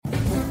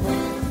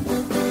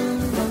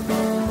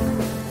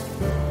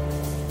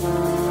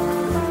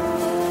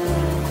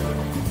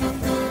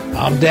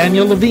I'm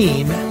Daniel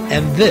Levine,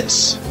 and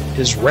this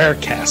is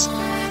Rarecast.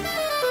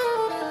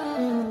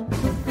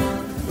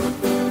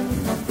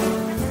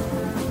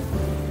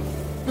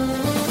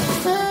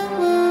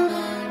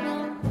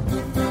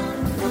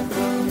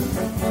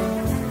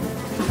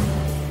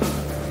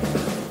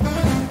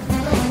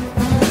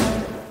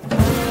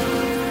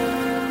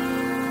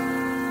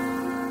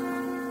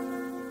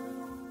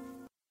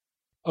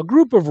 A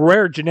group of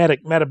rare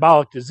genetic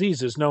metabolic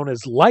diseases known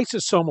as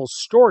lysosomal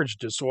storage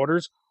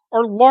disorders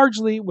are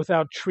largely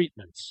without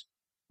treatments.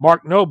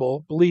 Mark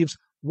Noble believes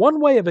one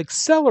way of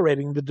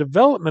accelerating the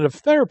development of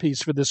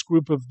therapies for this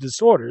group of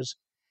disorders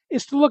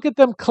is to look at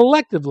them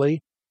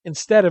collectively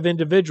instead of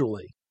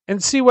individually,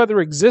 and see whether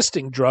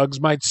existing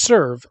drugs might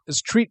serve as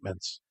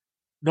treatments.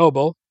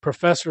 Noble,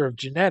 professor of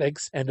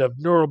genetics and of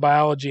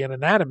neurobiology and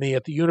anatomy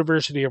at the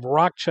University of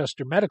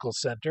Rochester Medical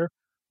Center,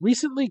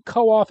 recently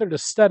co-authored a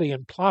study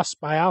in PLOS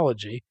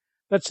Biology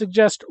that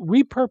suggests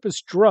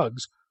repurposed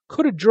drugs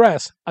could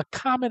address a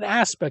common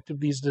aspect of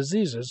these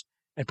diseases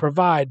and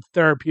provide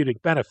therapeutic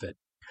benefit.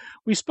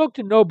 We spoke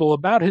to Noble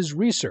about his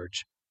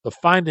research, the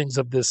findings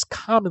of this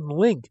common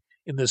link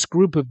in this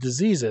group of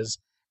diseases,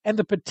 and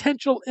the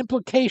potential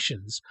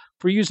implications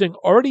for using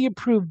already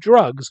approved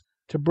drugs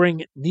to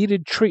bring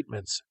needed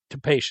treatments to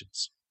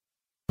patients.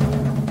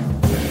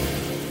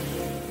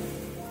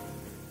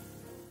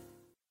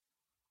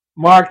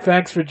 Mark,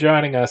 thanks for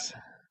joining us.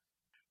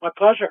 My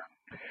pleasure.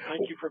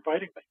 Thank you for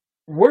inviting me.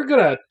 We're going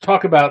to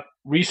talk about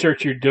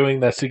research you're doing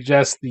that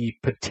suggests the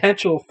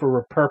potential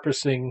for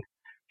repurposing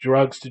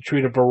drugs to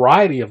treat a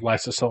variety of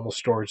lysosomal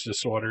storage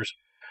disorders.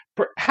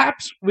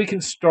 Perhaps we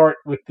can start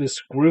with this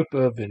group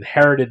of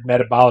inherited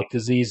metabolic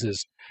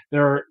diseases.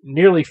 There are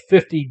nearly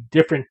 50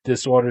 different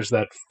disorders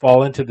that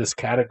fall into this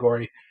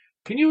category.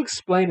 Can you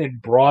explain in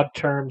broad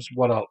terms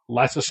what a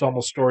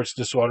lysosomal storage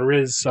disorder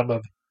is, some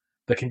of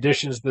the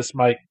conditions this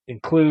might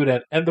include,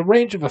 and the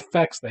range of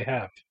effects they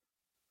have?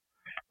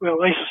 Well,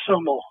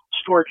 lysosomal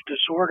storage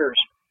disorders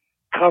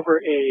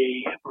cover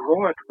a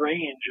broad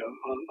range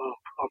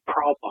of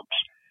problems.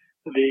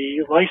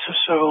 The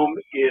lysosome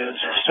is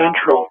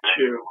central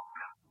to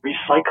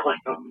recycling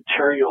of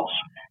materials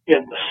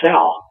in the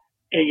cell,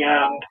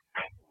 and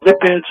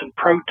lipids and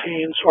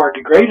proteins are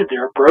degraded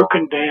there,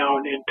 broken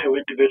down into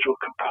individual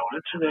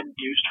components, and then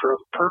used for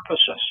other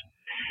purposes.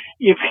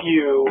 If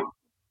you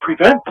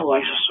prevent the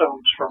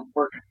lysosomes from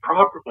working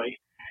properly,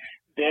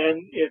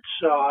 then it's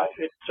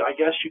I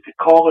guess you could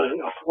call it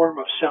a form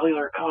of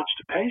cellular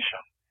constipation.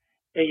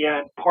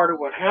 And part of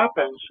what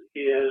happens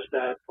is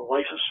that the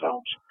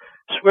lysosomes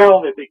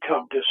swell, they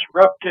become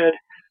disrupted,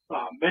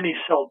 many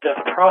cell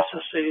death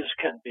processes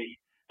can be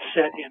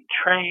set in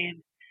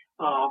train,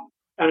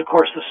 and of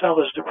course the cell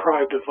is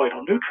deprived of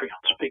vital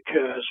nutrients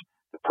because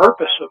the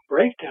purpose of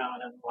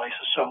breakdown in the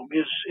lysosome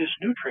is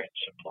nutrient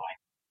supply.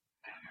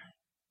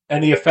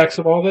 And the effects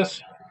of all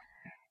this?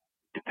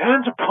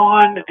 Depends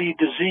upon the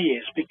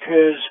disease,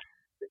 because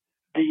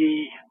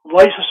the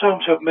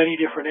lysosomes have many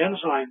different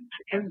enzymes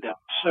in them.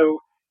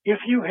 So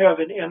if you have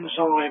an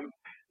enzyme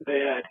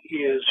that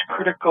is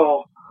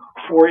critical,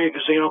 for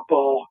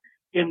example,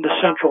 in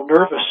the central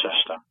nervous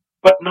system,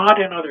 but not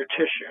in other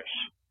tissues,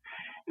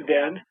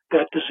 then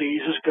that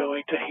disease is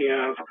going to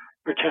have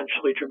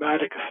potentially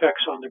dramatic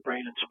effects on the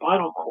brain and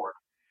spinal cord.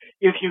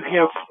 If you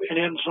have an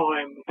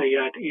enzyme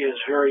that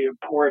is very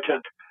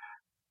important,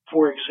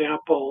 for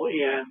example,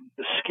 in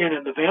the skin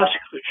and the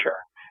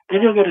vasculature,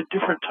 then you'll get a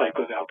different type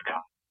of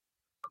outcome.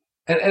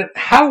 And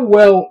how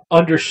well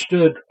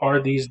understood are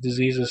these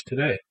diseases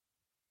today?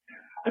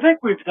 I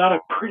think we've done a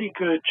pretty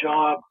good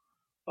job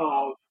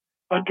of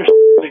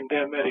understanding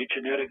them at a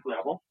genetic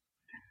level.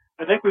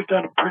 I think we've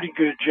done a pretty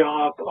good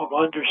job of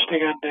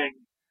understanding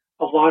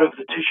a lot of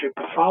the tissue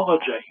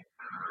pathology.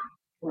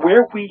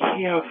 Where we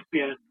have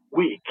been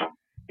weak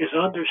is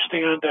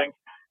understanding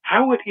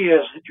how it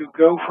is that you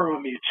go from a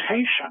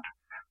mutation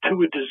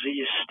to a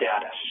disease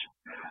status.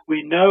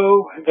 We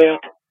know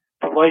that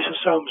the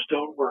lysosomes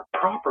don't work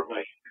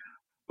properly,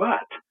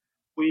 but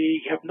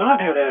we have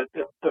not had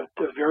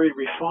the very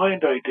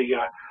refined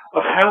idea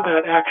of how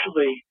that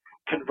actually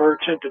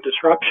converts into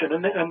disruption,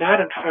 and that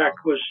in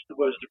fact was the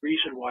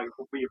reason why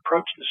we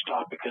approached this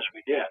topic as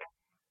we did.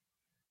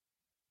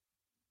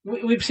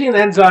 We've seen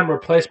enzyme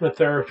replacement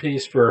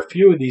therapies for a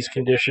few of these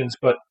conditions,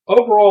 but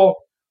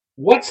overall,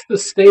 what's the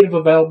state of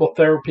available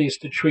therapies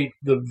to treat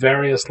the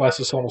various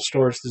lysosomal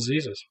storage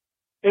diseases?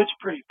 It's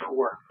pretty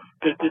poor.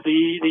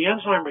 The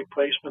enzyme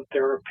replacement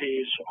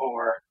therapies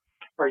are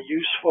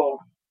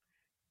useful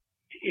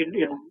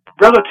in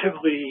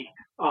relatively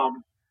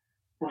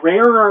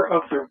rarer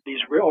of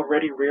these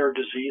already rare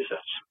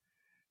diseases.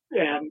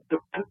 And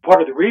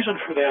part of the reason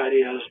for that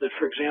is that,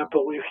 for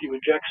example, if you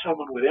inject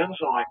someone with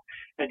enzyme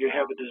and you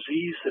have a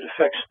disease that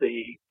affects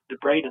the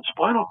brain and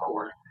spinal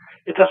cord,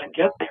 it doesn't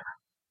get there.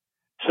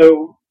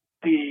 So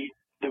the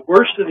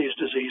worst of these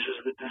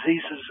diseases, the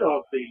diseases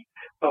of the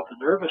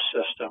nervous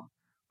system,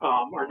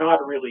 are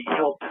not really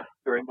helped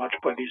very much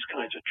by these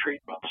kinds of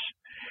treatments.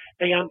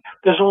 And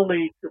there's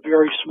only a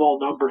very small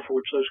number for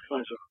which those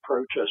kinds of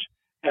approaches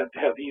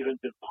have even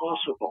been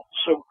possible.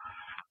 So,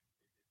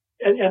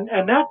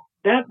 and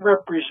that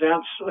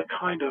represents the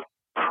kind of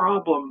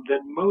problem that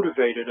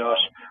motivated us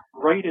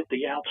right at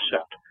the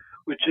outset,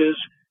 which is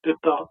that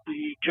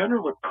the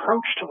general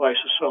approach to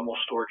lysosomal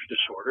storage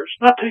disorders,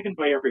 not taken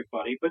by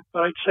everybody, but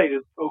I'd say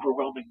the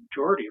overwhelming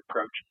majority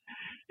approach,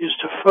 is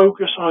to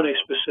focus on a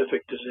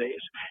specific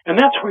disease. And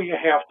that's where you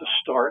have to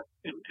start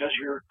as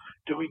you're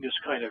doing this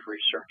kind of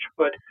research.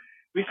 But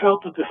we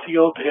felt that the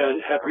field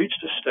had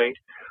reached a state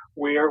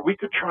where we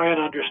could try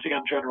and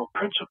understand general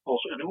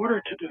principles in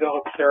order to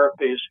develop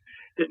therapies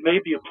that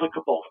may be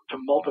applicable to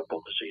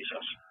multiple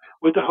diseases,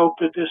 with the hope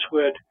that this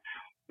would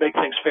make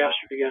things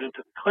faster to get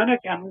into the clinic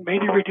and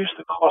maybe reduce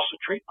the cost of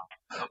treatment.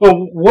 Well,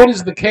 what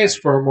is the case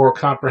for a more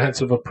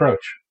comprehensive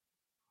approach?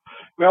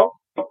 Well,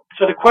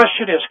 so the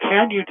question is,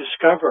 can you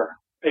discover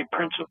a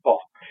principle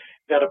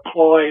that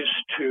applies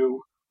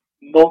to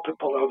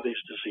multiple of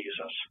these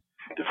diseases?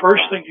 The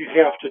first thing you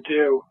have to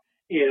do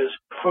is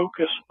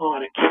focus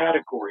on a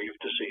category of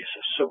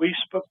diseases. So we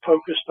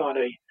focused on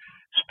a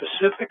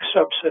specific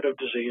subset of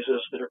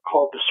diseases that are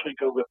called the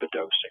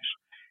sphingolipidoses.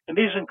 And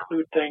these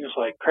include things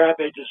like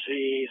Krabbe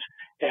disease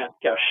and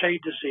Gaucher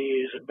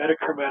disease and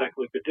metachromatic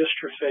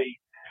leukodystrophy.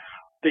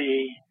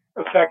 They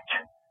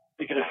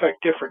can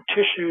affect different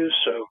tissues.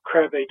 So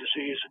Krabbe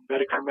disease and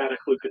metachromatic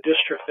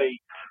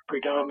leukodystrophy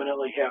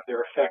predominantly have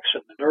their effects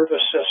in the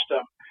nervous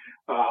system.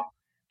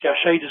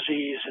 Gaucher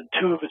disease in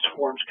two of its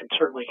forms can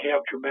certainly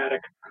have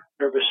dramatic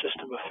nervous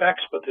system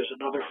effects, but there's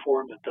another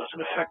form that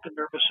doesn't affect the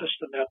nervous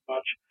system that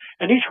much.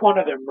 And each one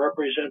of them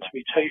represents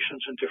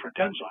mutations in different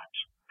enzymes.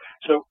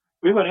 So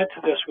we went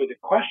into this with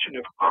the question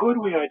of, could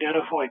we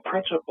identify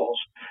principles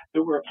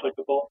that were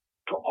applicable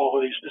to all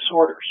of these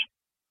disorders?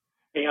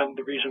 And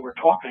the reason we're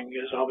talking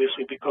is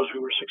obviously because we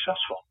were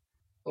successful.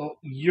 Well,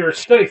 your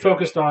study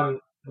focused on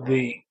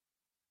the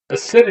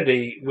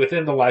acidity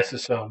within the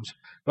lysosomes,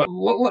 but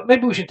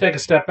maybe we should take a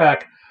step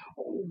back.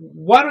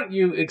 Why don't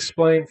you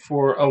explain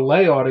for a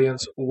lay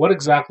audience what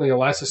exactly a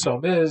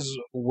lysosome is,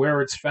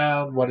 where it's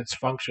found, what its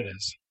function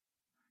is?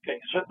 Okay,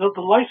 so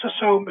the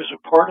lysosome is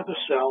a part of the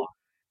cell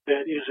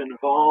that is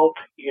involved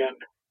in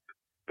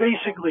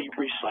basically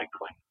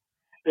recycling.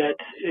 That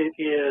it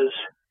is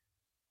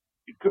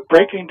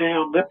breaking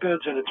down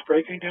lipids and it's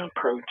breaking down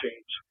proteins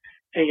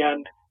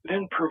and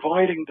then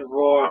providing the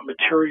raw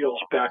materials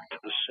back to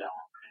the cell.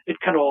 It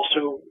can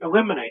also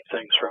eliminate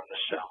things from the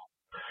cell.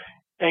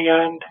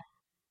 And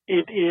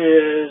it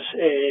is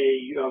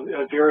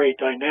a very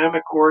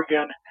dynamic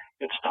organ.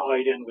 It's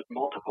tied in with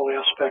multiple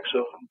aspects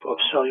of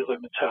cellular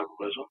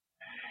metabolism.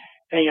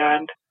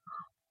 And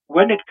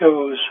when it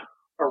goes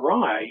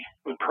awry,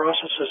 when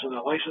processes in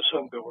the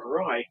lysosome go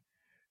awry,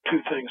 two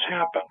things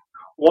happen.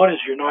 One is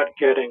you're not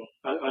getting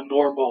a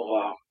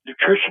normal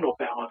nutritional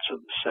balance in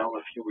the cell,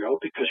 if you will,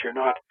 because you're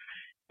not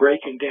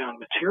breaking down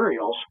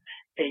materials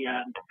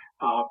and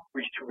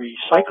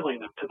recycling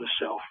them to the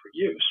cell for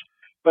use.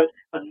 But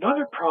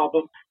another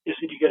problem is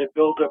that you get a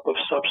buildup of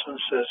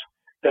substances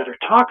that are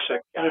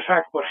toxic. And in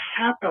fact, what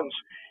happens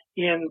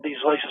in these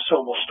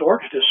lysosomal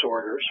storage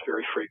disorders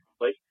very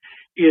frequently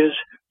is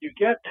you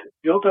get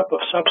buildup of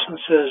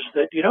substances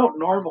that you don't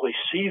normally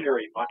see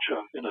very much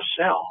of in a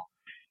cell.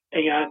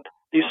 And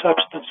these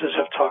substances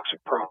have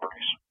toxic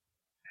properties.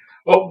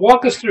 Well,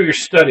 walk us through your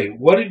study.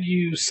 What did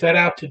you set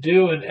out to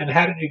do, and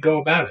how did you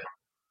go about it?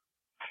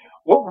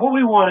 What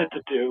we wanted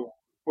to do,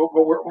 what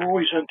we're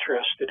always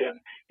interested in,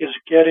 is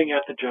getting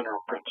at the general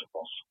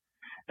principles.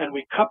 And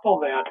we couple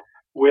that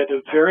with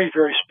a very,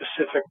 very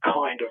specific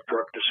kind of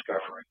drug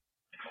discovery.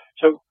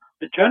 So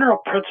the general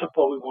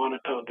principle we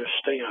wanted to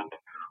understand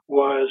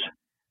was,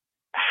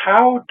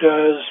 how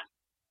does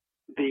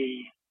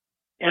the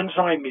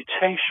enzyme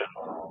mutation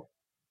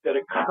that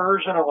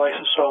occurs in a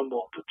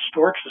lysosomal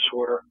storage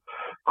disorder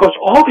cause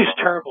all these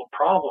terrible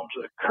problems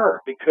that occur?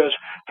 Because,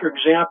 for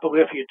example,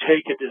 if you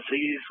take a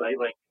disease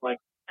like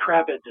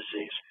Krabbe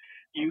disease,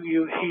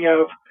 you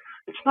have,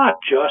 it's not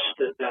just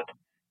that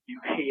you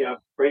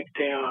have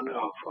breakdown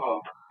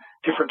of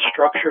different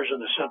structures in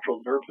the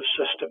central nervous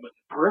system and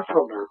the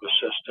peripheral nervous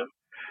system.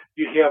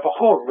 You have a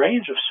whole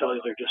range of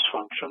cellular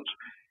dysfunctions,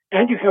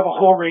 and you have a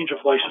whole range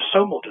of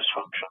lysosomal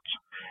dysfunctions.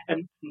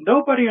 And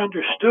nobody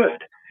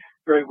understood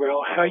very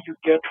well how you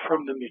get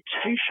from the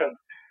mutation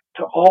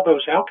to all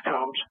those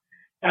outcomes,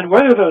 and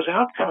whether those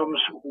outcomes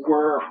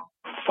were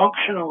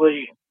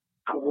functionally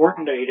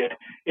coordinated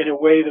in a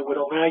way that would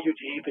allow you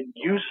to even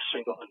use a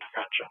single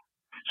intervention.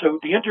 So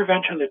the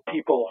intervention that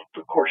people,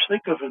 of course,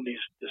 think of in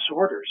these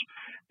disorders,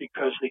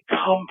 because they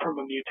come from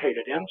a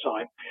mutated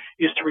enzyme,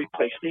 is to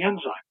replace the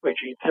enzyme by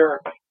gene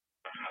therapy.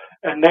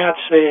 And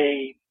that's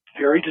a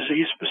very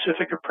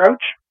disease-specific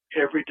approach.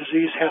 Every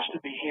disease has to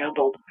be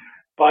handled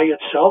by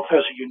itself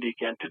as a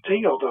unique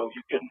entity, although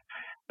you can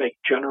make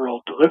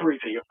general delivery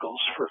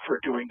vehicles for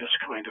doing this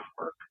kind of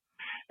work.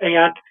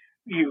 And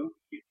you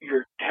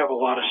have a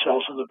lot of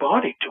cells in the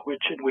body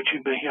in which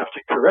you may have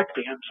to correct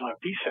the enzyme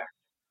defect.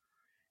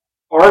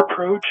 Our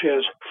approach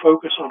is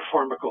focus on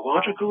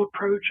pharmacological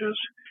approaches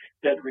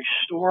that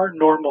restore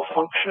normal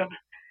function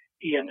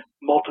in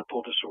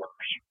multiple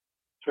disorders.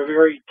 So a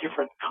very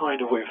different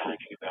kind of way of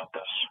thinking about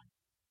this.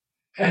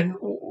 And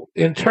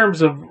in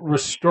terms of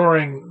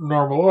restoring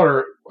normal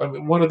order, I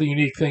mean, one of the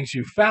unique things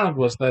you found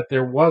was that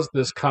there was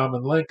this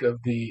common link of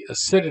the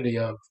acidity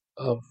of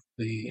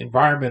the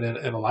environment and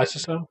a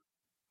lysosome.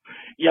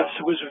 Yes,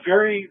 it was a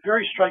very,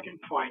 very striking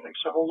finding.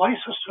 So a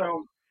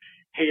lysosome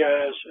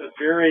has a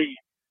very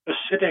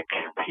acidic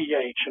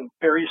pH and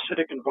very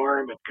acidic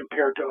environment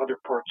compared to other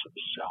parts of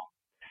the cell.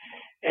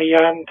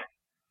 And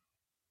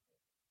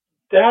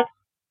that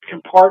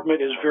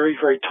compartment is very,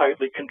 very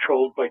tightly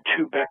controlled by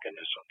two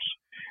mechanisms.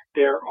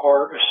 There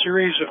are a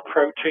series of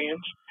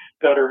proteins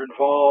that are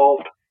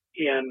involved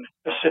in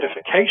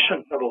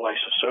acidification of a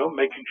lysosome,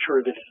 making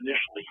sure that it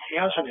initially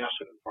has an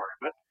acid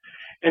environment.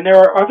 And there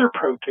are other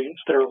proteins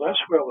that are less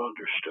well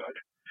understood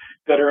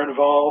that are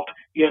involved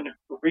in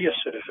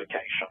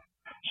reacidification.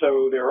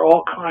 So there are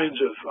all kinds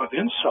of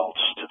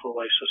insults to the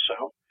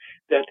lysosome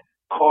that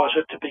cause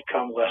it to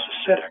become less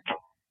acidic.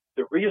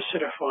 The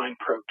reacidifying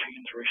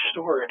proteins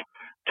restore it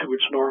to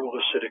its normal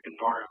acidic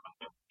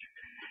environment.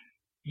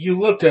 You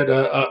looked at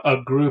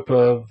a group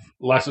of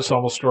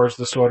lysosomal storage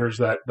disorders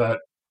that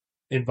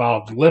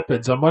involved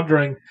lipids. I'm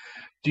wondering,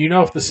 do you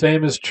know if the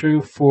same is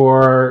true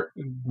for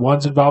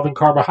ones involving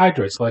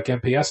carbohydrates, like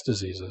MPS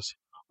diseases?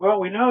 Well,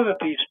 we know that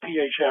these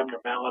pH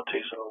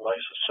abnormalities in the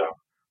lysosome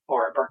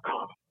are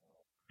common.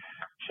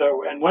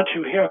 So, and once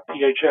you have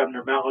pH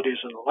abnormalities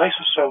in the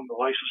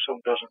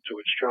lysosome doesn't do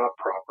its job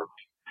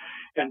properly.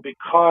 And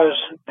because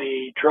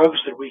the drugs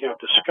that we have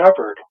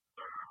discovered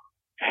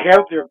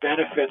have their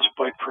benefits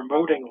by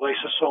promoting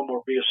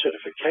lysosomal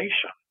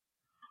reacidification,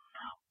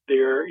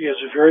 there is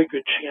a very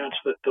good chance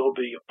that they'll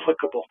be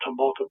applicable to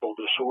multiple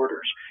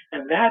disorders.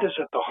 And that is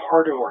at the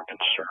heart of our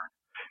concern,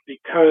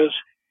 because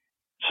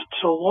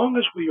so long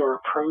as we are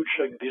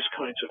approaching these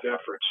kinds of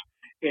efforts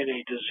in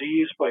a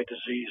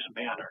disease-by-disease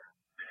manner,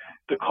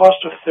 the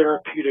cost of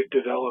therapeutic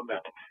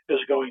development is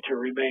going to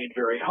remain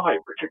very high,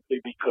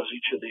 particularly because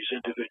each of these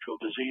individual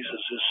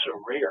diseases is so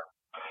rare.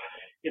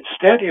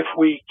 Instead, if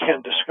we can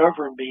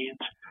discover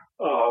means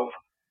of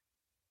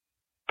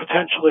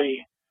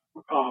potentially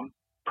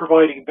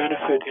providing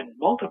benefit in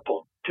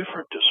multiple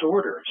different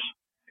disorders,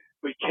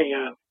 we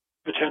can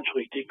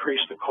potentially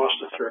decrease the cost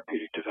of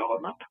therapeutic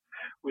development.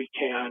 We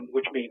can,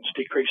 which means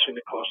decreasing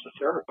the cost of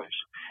therapies,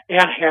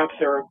 and have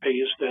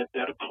therapies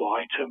that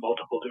apply to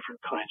multiple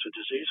different kinds of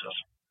diseases.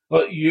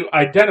 Well, you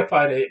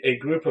identified a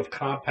group of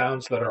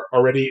compounds that are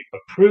already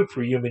approved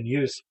for human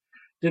use.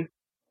 Did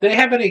they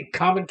have any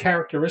common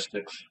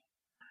characteristics?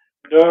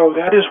 No,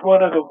 that is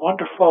one of the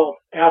wonderful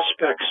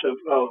aspects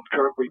of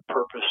drug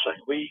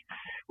repurposing.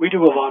 We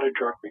do a lot of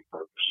drug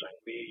repurposing.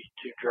 We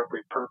do drug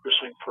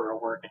repurposing for our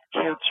work in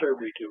cancer.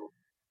 We do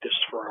this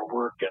for our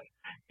work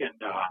in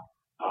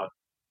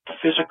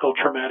physical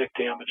traumatic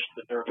damage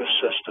to the nervous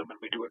system, and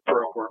we do it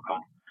for our work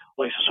on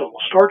lysosomal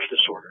storage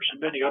disorders.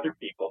 And many other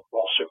people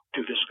also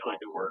do this kind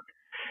of work.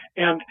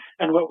 And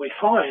what we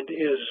find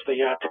is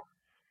that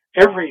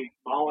every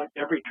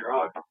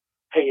drug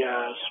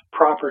has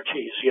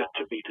properties yet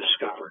to be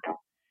discovered.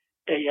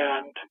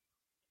 And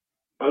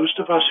most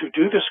of us who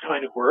do this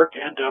kind of work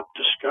end up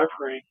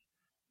discovering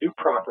new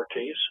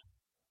properties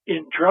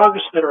in drugs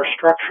that are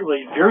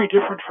structurally very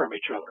different from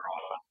each other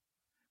often.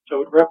 So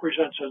it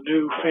represents a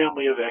new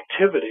family of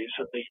activities,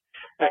 and the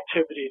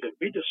activity that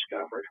we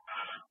discovered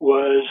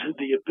was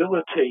the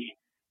ability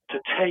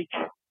to take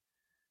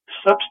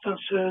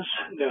substances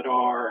that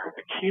are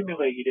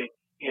accumulating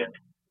in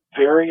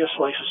various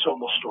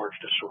lysosomal storage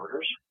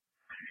disorders,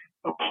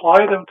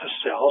 apply them to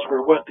cells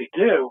where what they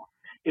do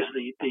is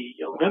they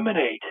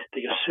eliminate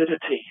the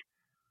acidity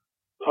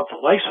of the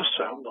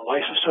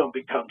lysosome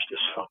becomes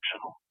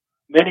dysfunctional.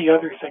 Many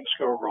other things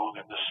go wrong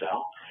in the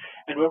cell.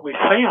 And what we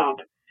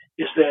found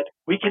is that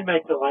we can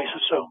make the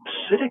lysosome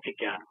acidic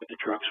again with the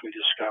drugs we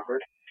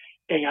discovered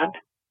and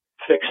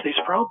fix these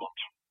problems.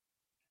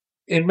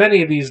 In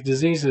many of these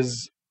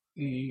diseases,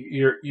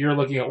 you're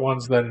looking at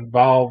ones that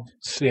involve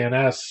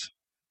CNS,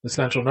 the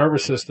central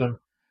nervous system.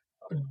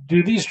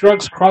 Do these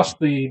drugs cross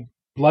the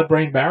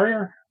blood-brain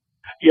barrier?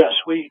 Yes,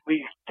 we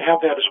have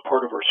that as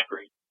part of our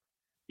screen.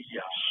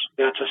 Yes,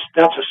 that's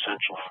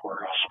essential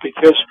for us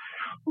because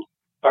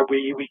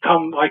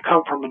I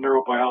come from a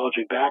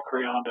neurobiology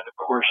background, and of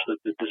course the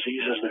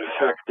diseases that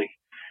affect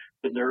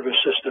the nervous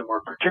system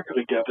are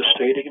particularly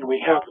devastating, and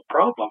we have the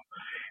problem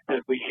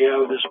that we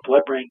have this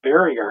blood-brain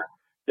barrier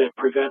that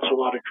prevents a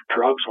lot of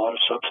drugs, a lot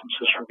of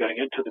substances from getting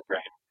into the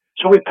brain.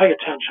 So we pay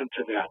attention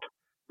to that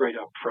right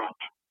up front.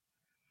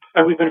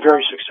 And we've been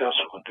very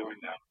successful in doing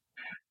that.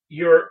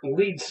 Your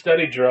lead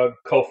study drug,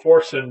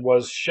 colforsin,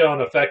 was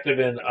shown effective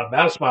in a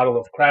mouse model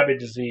of Krabbe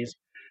disease.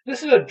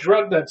 This is a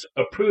drug that's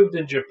approved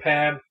in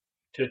Japan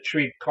to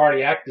treat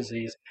cardiac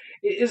disease.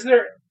 Is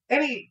there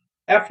any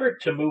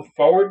effort to move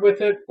forward with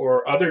it,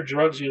 or other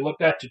drugs you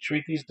looked at to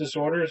treat these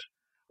disorders?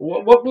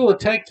 What will it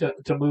take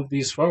to move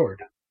these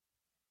forward?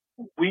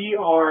 One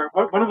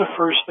of the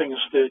first things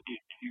that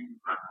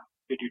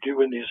you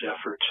do in these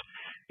efforts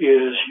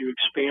is you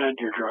expand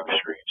your drug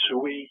screen. So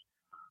we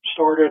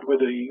started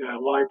with a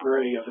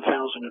library of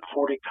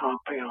 1,040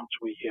 compounds.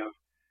 We have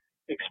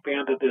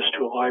expanded this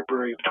to a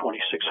library of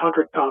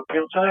 2,600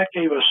 compounds, and that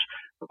gave us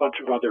a bunch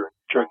of other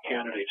drug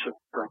candidates that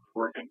we're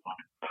working on.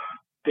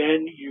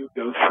 Then you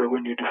go through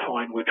and you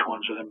define which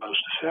ones are the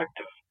most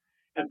effective.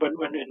 And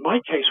when in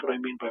my case, what I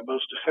mean by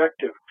most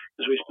effective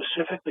is we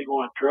specifically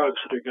want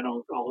drugs that are going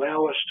to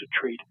allow us to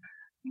treat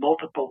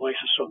multiple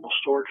lysosomal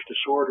storage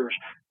disorders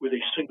with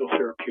a single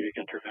therapeutic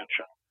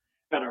intervention.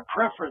 And our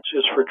preference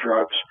is for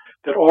drugs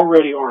that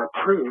already are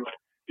approved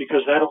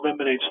because that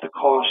eliminates the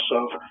costs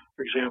of,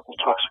 for example,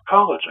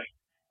 toxicology.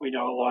 We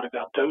know a lot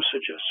about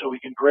dosages, so we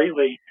can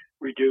greatly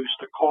reduce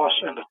the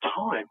costs and the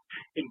time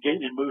in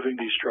moving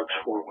these drugs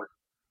forward.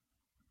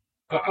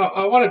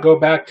 I want to go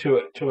back to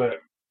a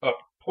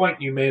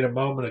point you made a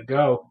moment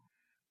ago.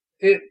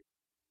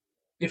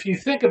 If you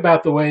think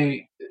about the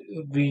way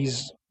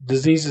these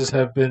diseases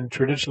have been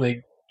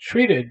traditionally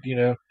treated,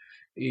 you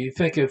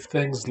think of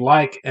things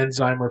like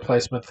enzyme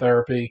replacement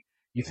therapy.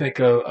 You think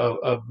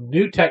of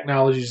new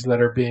technologies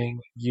that are being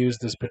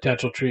used as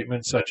potential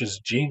treatments, such as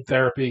gene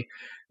therapy.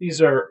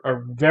 These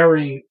are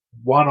very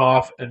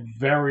one-off and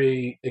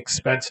very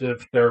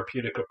expensive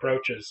therapeutic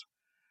approaches.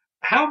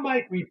 How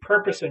might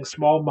repurposing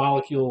small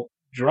molecule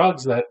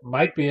drugs that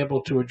might be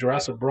able to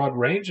address a broad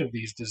range of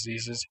these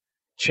diseases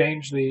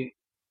change the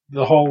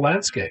whole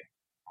landscape?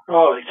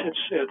 Oh,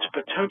 it's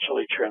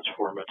potentially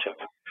transformative.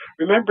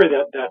 Remember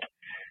that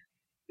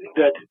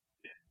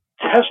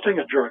testing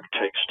a drug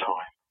takes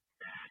time.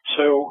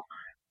 So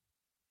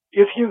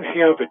if you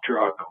have a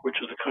drug,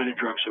 which is the kind of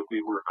drugs that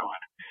we work on,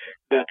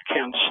 that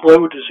can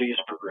slow disease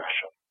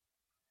progression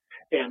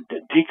and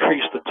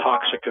decrease the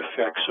toxic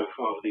effects of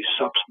these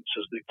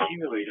substances that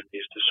accumulate in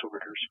these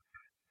disorders,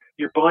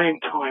 you're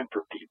buying time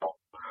for people.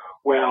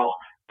 Well,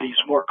 these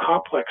more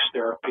complex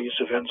therapies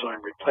of enzyme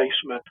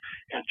replacement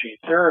and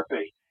gene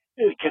therapy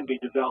can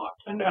be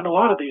developed. And a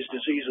lot of these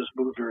diseases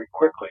move very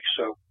quickly,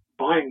 so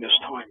buying this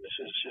time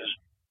is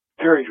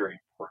very, very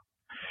important.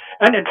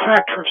 And in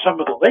fact, for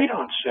some of the late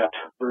onset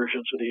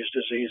versions of these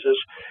diseases,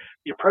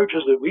 the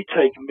approaches that we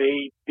take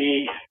may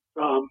be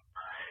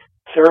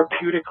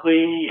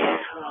therapeutically,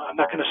 I'm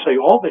not going to say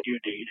all that you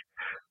need,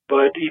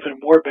 but even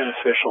more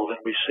beneficial than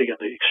we see in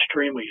the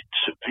extremely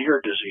severe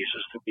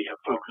diseases that we have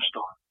focused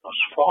on thus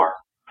far.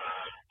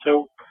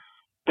 So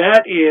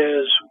that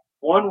is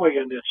one way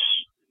in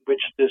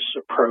which this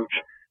approach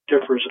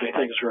differs that I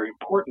think is very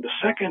important.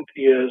 The second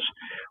is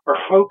our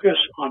focus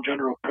on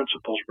general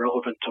principles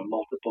relevant to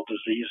multiple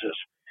diseases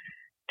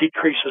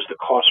decreases the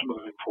cost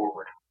moving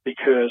forward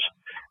because,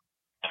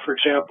 for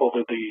example,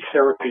 the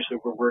therapies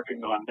that we're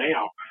working on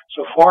now,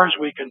 so far as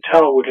we can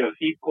tell, would have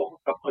equal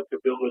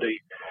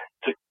applicability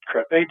to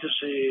Krabbe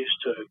disease,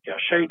 to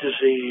Gaucher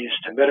disease,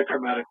 to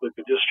metachromatic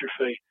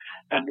leukodystrophy,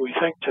 and we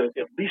think to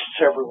at least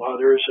several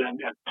others and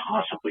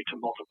possibly to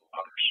multiple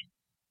others.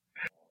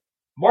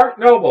 Mark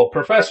Noble,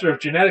 Professor of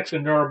Genetics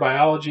and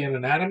Neurobiology and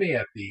Anatomy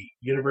at the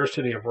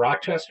University of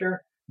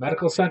Rochester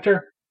Medical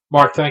Center.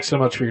 Mark, thanks so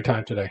much for your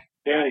time today.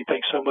 Danny,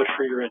 thanks so much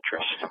for your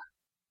interest.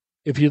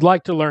 If you'd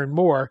like to learn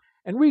more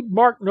and read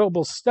Mark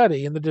Noble's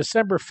study in the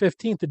December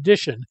 15th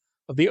edition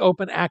of the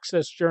open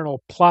access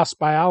journal PLOS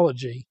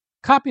Biology,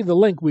 copy the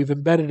link we've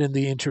embedded in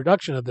the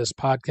introduction of this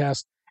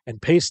podcast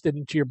and paste it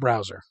into your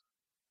browser.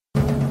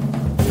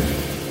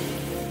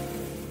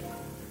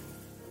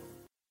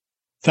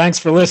 Thanks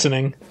for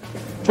listening.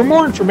 For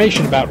more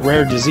information about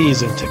rare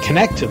disease and to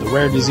connect to the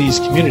rare disease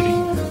community,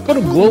 go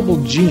to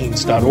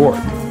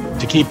globalgenes.org.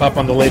 To keep up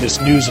on the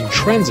latest news and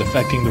trends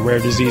affecting the rare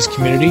disease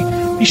community,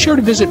 be sure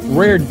to visit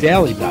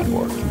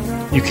raredaily.org.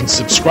 You can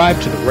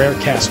subscribe to the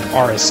Rarecast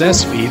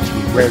RSS feed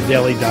through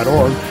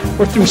raredaily.org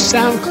or through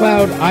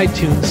SoundCloud,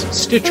 iTunes,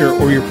 Stitcher,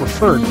 or your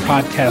preferred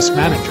podcast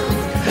manager.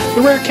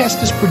 The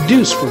Rarecast is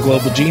produced for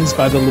Global Genes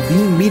by the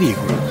Levine Media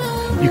Group.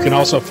 You can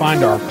also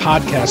find our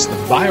podcast, The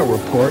Bio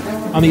Report,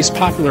 on these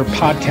popular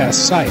podcast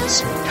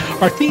sites.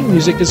 Our theme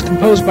music is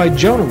composed by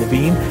Jonah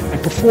Levine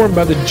and performed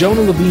by the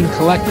Jonah Levine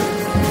Collective.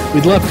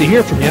 We'd love to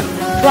hear from you.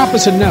 Drop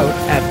us a note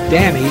at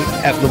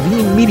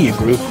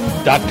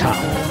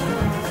danny@levinemediagroup.com.